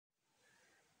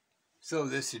So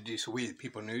this is just We the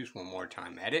People News one more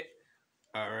time at it.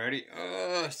 Alrighty,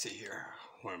 let's see here.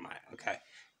 Where am I? Okay.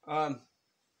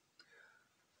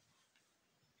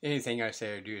 Anything I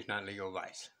say or do is not legal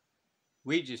advice.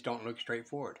 We just don't look straight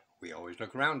forward. We always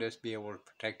look around us, be able to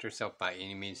protect ourselves by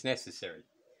any means necessary.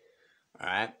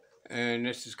 Alright, and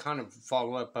this is kind of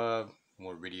follow up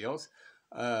more videos,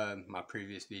 my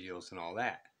previous videos and all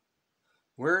that.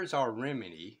 Where's our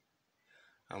remedy?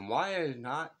 And why is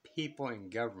not people in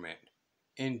government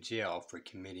in jail for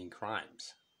committing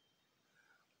crimes?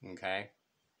 Okay?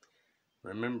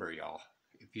 Remember, y'all,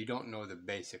 if you don't know the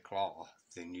basic law,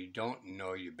 then you don't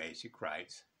know your basic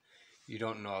rights. You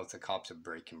don't know if the cops are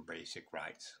breaking basic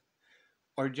rights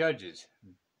or judges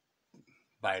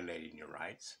violating your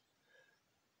rights.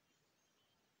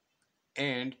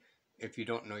 And if you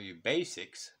don't know your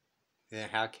basics, then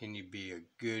how can you be a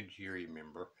good jury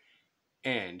member?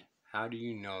 And how do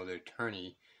you know the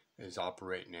attorney is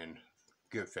operating in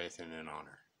good faith and in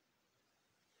honor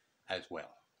as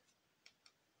well?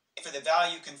 For the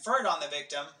value conferred on the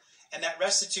victim, and that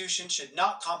restitution should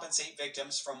not compensate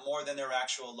victims for more than their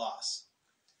actual loss.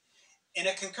 In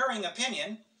a concurring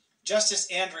opinion, Justice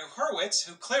Andrew Hurwitz,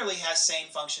 who clearly has sane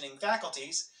functioning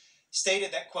faculties,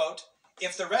 stated that, quote,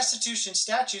 if the restitution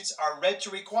statutes are read to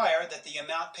require that the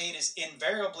amount paid is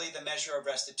invariably the measure of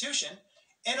restitution,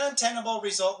 an untenable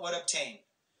result would obtain.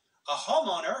 A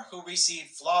homeowner who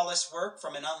received flawless work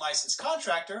from an unlicensed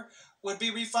contractor would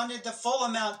be refunded the full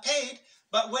amount paid,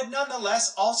 but would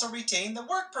nonetheless also retain the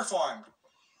work performed.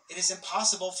 It is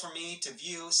impossible for me to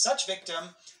view such victim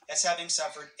as having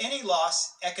suffered any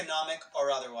loss, economic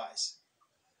or otherwise.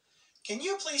 Can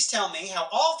you please tell me how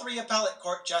all three appellate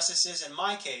court justices in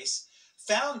my case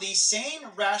found these sane,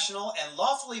 rational, and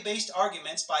lawfully based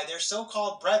arguments by their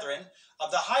so-called brethren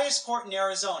of the highest court in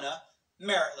Arizona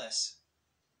meritless?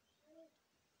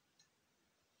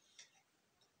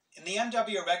 In the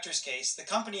M.W. Erectors case, the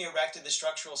company erected the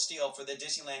structural steel for the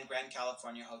Disneyland Grand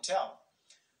California Hotel.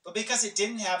 But because it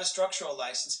didn't have a structural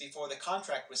license before the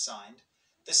contract was signed,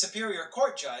 the Superior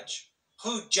Court judge,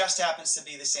 who just happens to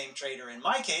be the same trader in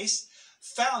my case,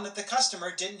 found that the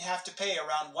customer didn't have to pay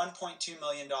around $1.2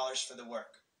 million for the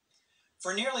work.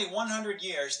 For nearly 100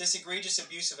 years, this egregious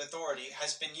abuse of authority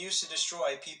has been used to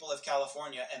destroy people of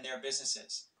California and their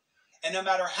businesses. And no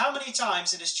matter how many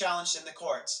times it is challenged in the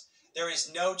courts, there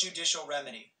is no judicial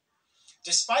remedy.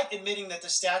 Despite admitting that the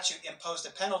statute imposed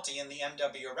a penalty in the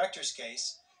M.W. Erectors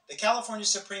case, the California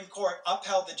Supreme Court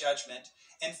upheld the judgment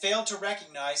and failed to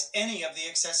recognize any of the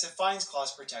excessive fines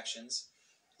clause protections,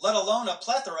 let alone a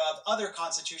plethora of other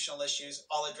constitutional issues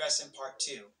I'll address in Part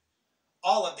 2.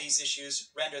 All of these issues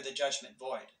render the judgment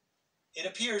void. It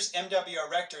appears M.W.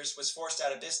 Erectors was forced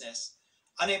out of business,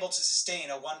 unable to sustain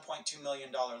a $1.2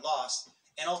 million loss,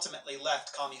 and ultimately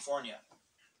left California.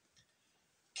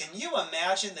 Can you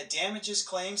imagine the damages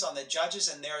claims on the judges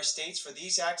and their estates for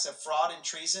these acts of fraud and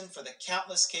treason for the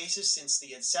countless cases since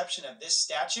the inception of this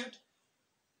statute?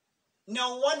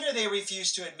 No wonder they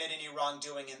refuse to admit any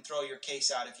wrongdoing and throw your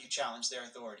case out if you challenge their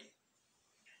authority.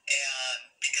 And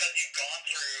because you've gone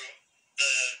through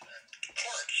the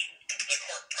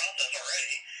court process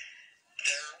already,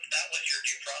 that was your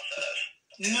due process.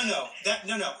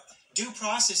 No. Due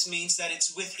process means that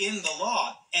it's within the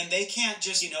law, and they can't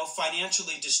just,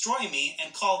 financially destroy me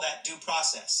and call that due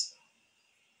process.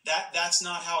 That's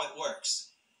not how it works.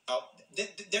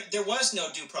 There was no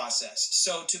due process.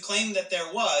 So to claim that there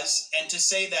was, and to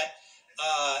say that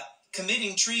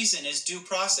committing treason is due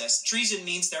process, treason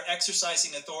means they're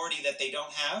exercising authority that they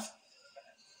don't have.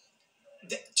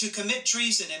 To commit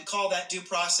treason and call that due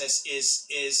process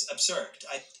is absurd.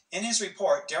 In his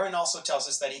report, Darren also tells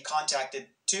us that he contacted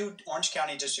 2 Orange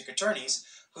County district attorneys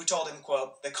who told him,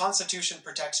 quote, the Constitution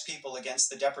protects people against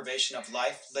the deprivation of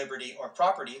life, liberty, or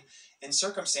property in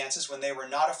circumstances when they were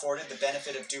not afforded the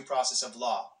benefit of due process of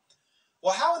law.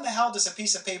 Well, how in the hell does a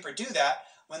piece of paper do that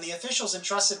when the officials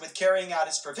entrusted with carrying out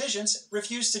its provisions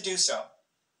refuse to do so?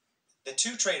 The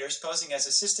 2 traders posing as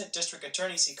assistant district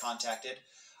attorneys he contacted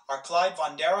are Clyde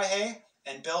Von Derahe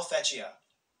and Bill Feccia.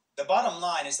 The bottom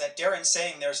line is that Darren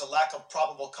saying there's a lack of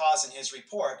probable cause in his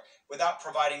report without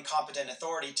providing competent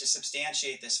authority to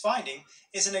substantiate this finding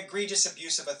is an egregious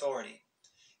abuse of authority.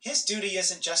 His duty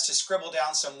isn't just to scribble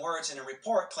down some words in a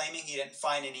report claiming he didn't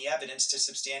find any evidence to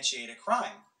substantiate a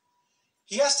crime.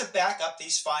 He has to back up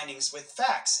these findings with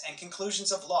facts and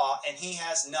conclusions of law, and he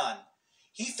has none.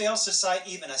 He fails to cite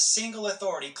even a single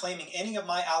authority claiming any of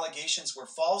my allegations were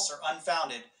false or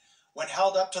unfounded when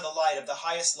held up to the light of the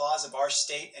highest laws of our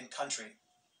state and country.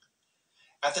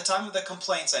 At the time of the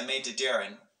complaints I made to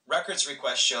Darren, records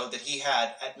requests showed that he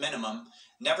had, at minimum,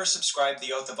 never subscribed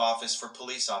the oath of office for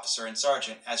police officer and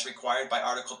sergeant as required by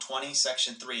Article 20,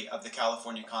 Section 3 of the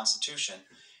California Constitution,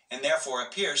 and therefore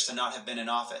appears to not have been in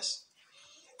office.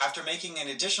 After making an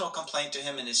additional complaint to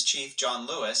him and his chief, John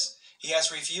Lewis, he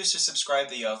has refused to subscribe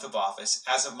the oath of office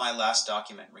as of my last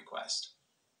document request.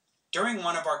 During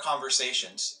one of our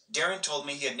conversations, Darren told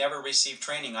me he had never received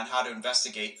training on how to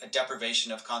investigate a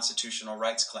deprivation of constitutional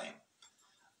rights claim.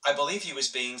 I believe he was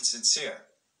being sincere.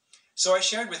 So I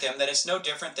shared with him that it's no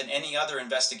different than any other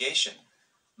investigation.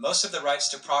 Most of the rights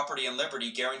to property and liberty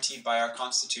guaranteed by our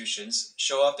constitutions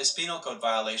show up as penal code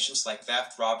violations like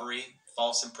theft, robbery,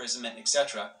 false imprisonment,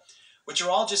 etc., which are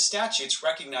all just statutes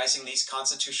recognizing these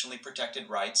constitutionally protected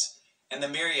rights and the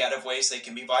myriad of ways they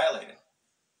can be violated.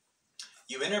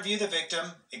 You interview the victim,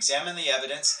 examine the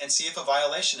evidence, and see if a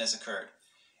violation has occurred.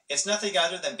 It's nothing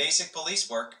other than basic police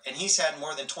work, and he's had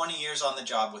more than 20 years on the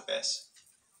job with this.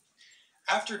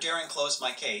 After Darren closed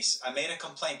my case, I made a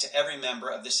complaint to every member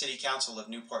of the City Council of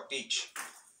Newport Beach.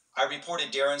 I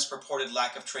reported Darren's purported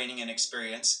lack of training and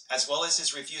experience, as well as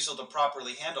his refusal to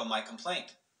properly handle my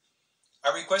complaint.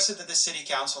 I requested that the City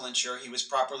Council ensure he was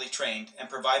properly trained and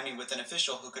provide me with an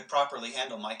official who could properly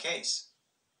handle my case.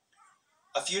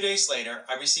 A few days later,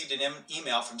 I received an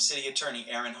email from City Attorney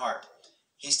Aaron Harp.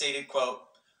 He stated, quote,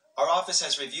 "Our office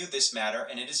has reviewed this matter,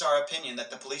 and it is our opinion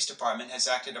that the police department has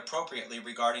acted appropriately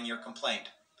regarding your complaint.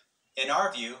 In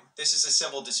our view, this is a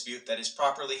civil dispute that is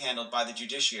properly handled by the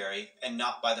judiciary and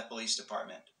not by the police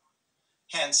department.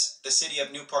 Hence, the City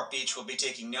of Newport Beach will be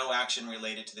taking no action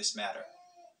related to this matter."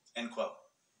 End quote.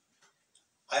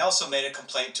 I also made a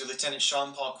complaint to Lieutenant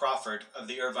Sean Paul Crawford of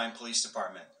the Irvine Police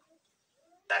Department.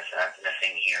 That's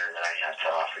nothing here that I have to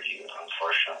offer you,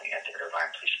 unfortunately, at the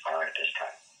Irvine Police Department at this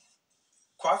time.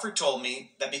 Crawford told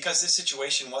me that because this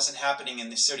situation wasn't happening in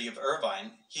the city of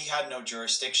Irvine, he had no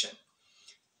jurisdiction.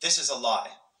 This is a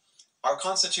lie. Our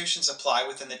constitutions apply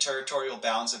within the territorial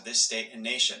bounds of this state and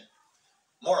nation.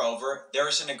 Moreover, there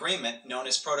is an agreement known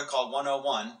as Protocol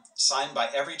 101, signed by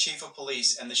every chief of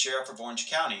police and the sheriff of Orange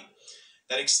County,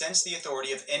 that extends the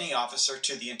authority of any officer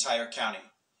to the entire county.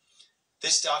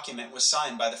 This document was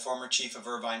signed by the former chief of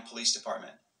Irvine Police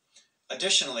Department.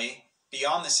 Additionally,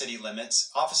 beyond the city limits,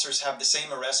 officers have the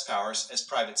same arrest powers as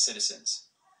private citizens.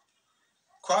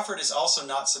 Crawford is also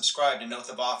not subscribed an oath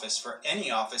of office for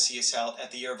any office he has held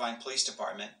at the Irvine Police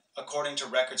Department, according to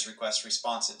records request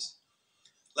responses.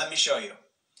 Let me show you.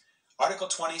 Article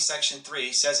 20, Section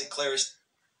 3 says it clear as...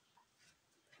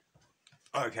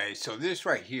 Okay, so this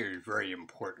right here is very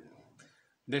important.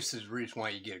 This is the reason why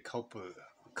you get a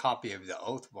copy of the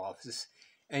oath of office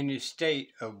and you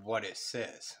state of what it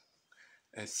says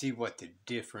and see what the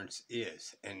difference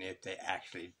is and if they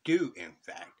actually do in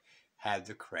fact have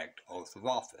the correct oath of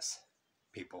office,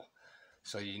 people.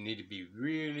 So you need to be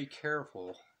really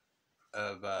careful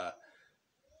of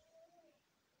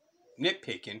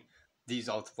nitpicking these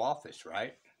oaths of office,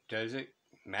 right? Does it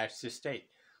match the state?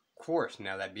 Of course,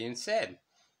 now that being said,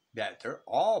 that they're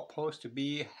all supposed to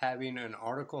be having an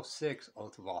Article 6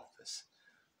 oath of office.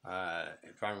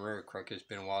 If I remember correctly, it's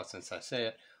been a while since I said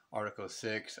it. Article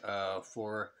 6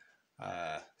 for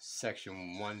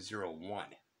Section 101.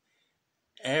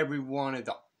 Every one of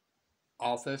the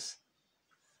office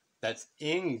that's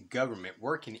in government,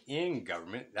 working in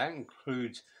government, that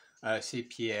includes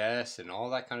CPS and all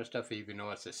that kind of stuff, even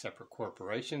though it's a separate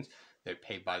corporations, they're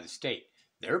paid by the state.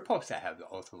 They're supposed to have the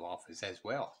oath of office as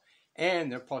well.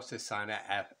 And they're supposed to sign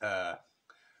a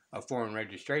Foreign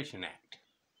Registration Act.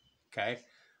 Okay?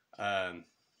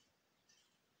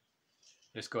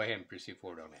 Let's go ahead and proceed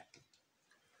forward on that.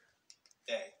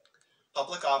 Okay.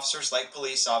 Public officers, like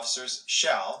police officers,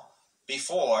 shall,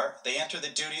 before they enter the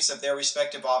duties of their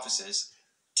respective offices,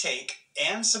 take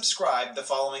and subscribe the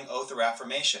following oath or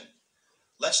affirmation.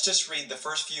 Let's just read the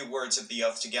first few words of the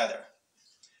oath together.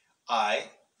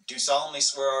 I do solemnly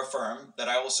swear or affirm that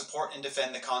I will support and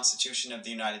defend the Constitution of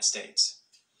the United States.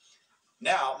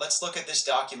 Now, let's look at this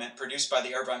document produced by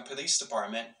the Irvine Police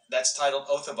Department that's titled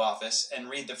Oath of Office and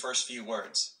read the first few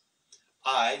words.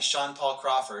 I, Sean Paul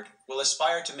Crawford, will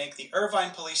aspire to make the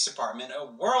Irvine Police Department a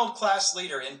world-class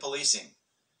leader in policing.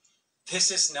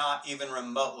 This is not even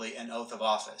remotely an oath of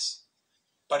office.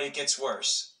 But it gets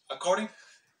worse.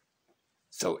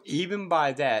 So even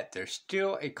by that, there's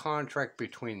still a contract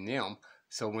between them.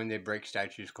 So when they break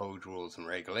statutes, codes, rules, and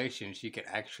regulations, you can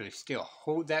actually still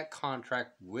hold that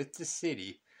contract with the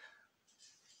city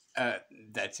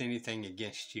that's anything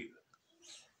against you.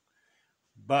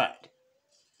 But,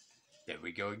 there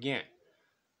we go again.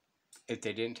 If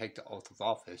they didn't take the oath of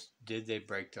office, did they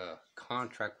break the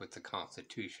contract with the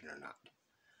Constitution or not?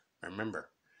 Remember,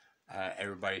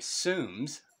 everybody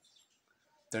assumes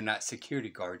They're not security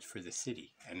guards for the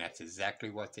city, and that's exactly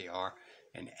what they are,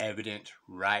 and evidence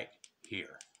right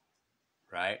here,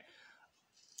 right?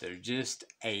 They're just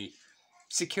a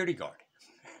security guard.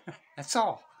 That's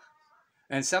all.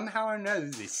 And somehow or another,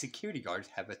 the security guards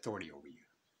have authority over you,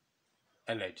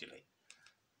 allegedly.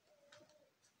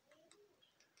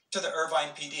 To the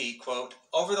Irvine PD, quote,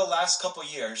 "Over the last couple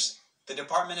years, the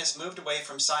department has moved away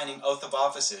from signing oath of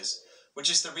offices, which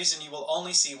is the reason you will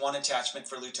only see one attachment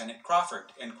for Lieutenant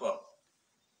Crawford," end quote.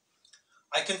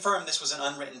 I confirm this was an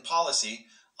unwritten policy,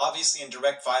 obviously in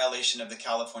direct violation of the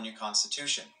California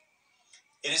Constitution.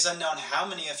 It is unknown how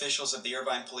many officials of the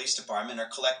Irvine Police Department are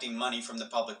collecting money from the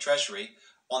public treasury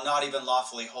while not even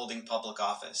lawfully holding public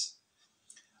office.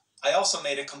 I also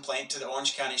made a complaint to the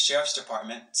Orange County Sheriff's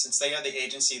Department, since they are the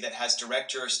agency that has direct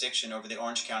jurisdiction over the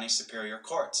Orange County Superior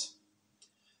Courts.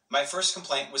 My first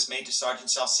complaint was made to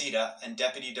Sergeant Salcida and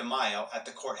Deputy DeMaio at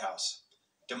the courthouse.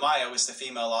 DeMaio is the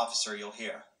female officer you'll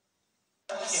hear.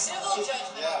 Civil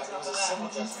judgment. Yeah, it was a civil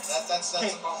judgment. That's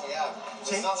the problem we have.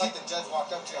 It's not like the judge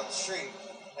walked up to you on the street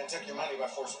and took your money by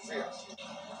force of fear.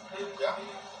 Yeah.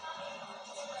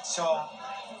 So,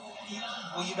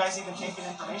 will you guys even take an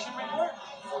information report?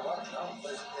 For what? No,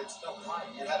 it's no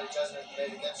crime. You had a judgment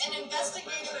made against you. An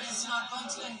investigator is not going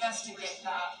to investigate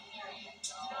that.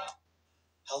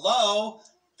 Hello?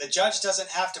 The judge doesn't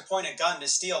have to point a gun to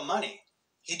steal money.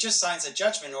 He just signs a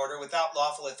judgment order without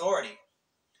lawful authority.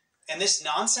 And this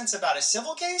nonsense about a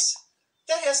civil case?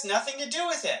 That has nothing to do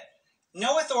with it.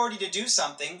 No authority to do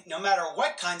something, no matter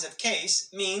what kinds of case,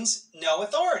 means no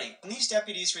authority. When these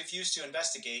deputies refused to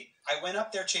investigate, I went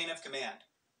up their chain of command.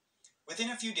 Within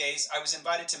a few days, I was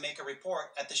invited to make a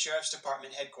report at the Sheriff's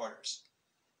Department headquarters.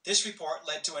 This report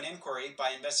led to an inquiry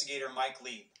by investigator Mike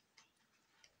Lieb.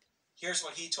 Here's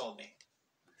what he told me.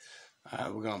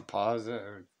 We're going to pause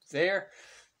there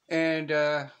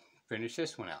and finish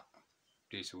this one out.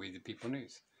 These are We the People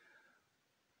News.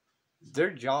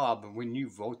 Their job when you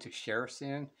vote the sheriffs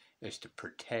in is to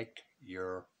protect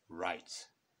your rights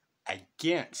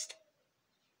against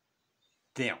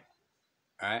them.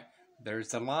 All right? There's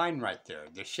the line right there.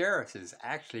 The sheriff is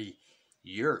actually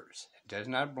yours. It does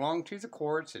not belong to the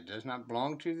courts. It does not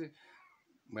belong to the,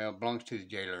 well, it belongs to the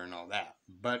jailer and all that.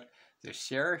 But the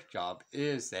sheriff's job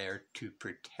is there to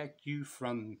protect you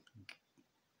from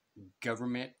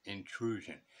government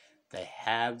intrusion. They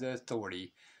have the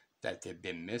authority that they've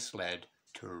been misled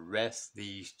to arrest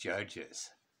these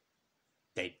judges.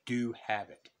 They do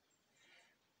have it.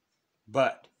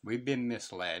 But we've been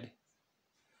misled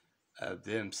of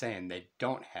them saying they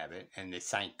don't have it, and they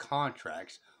sign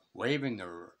contracts waiving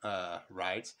their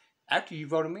rights after you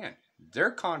vote them in.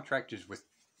 Their contract is with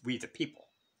we the people,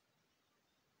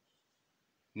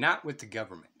 not with the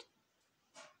government.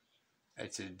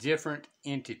 It's a different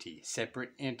entity,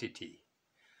 separate entity,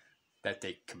 that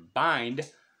they combined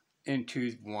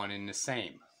into one and the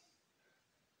same.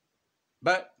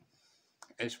 But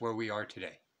it's where we are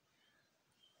today.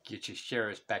 Get your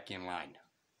sheriffs back in line.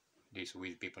 These are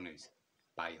We the People News.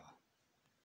 Bye, y'all.